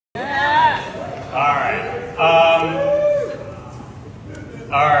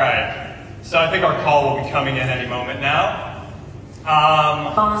I think our call will be coming in any moment now.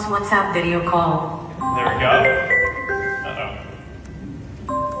 Boss WhatsApp video call. There we go. Uh-oh.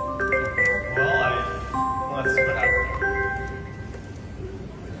 Well, let's see what happens.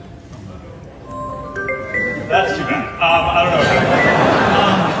 That's too bad. I don't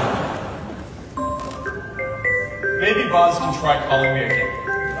know. Maybe Boz can try calling me again.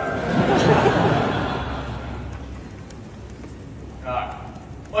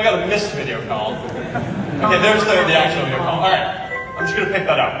 Well, I got a missed video call. Okay, there's the actual video call. All right, I'm just gonna pick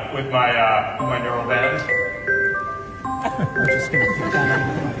that up with my neural band.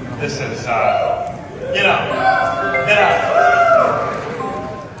 This is, you know.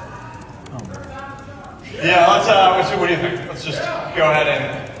 Yeah, let's. What do you think? Let's just go ahead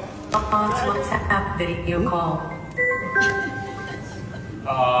and. WhatsApp video call.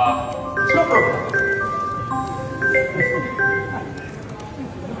 Let's go for a.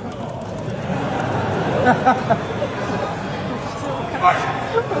 Alright.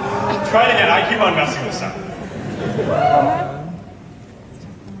 Try it again. I keep on messing this up.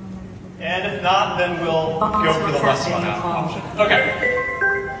 And if not, then we'll go for the less fun option. Okay.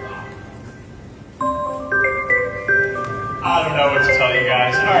 I don't know what to tell you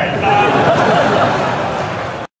guys. Alright.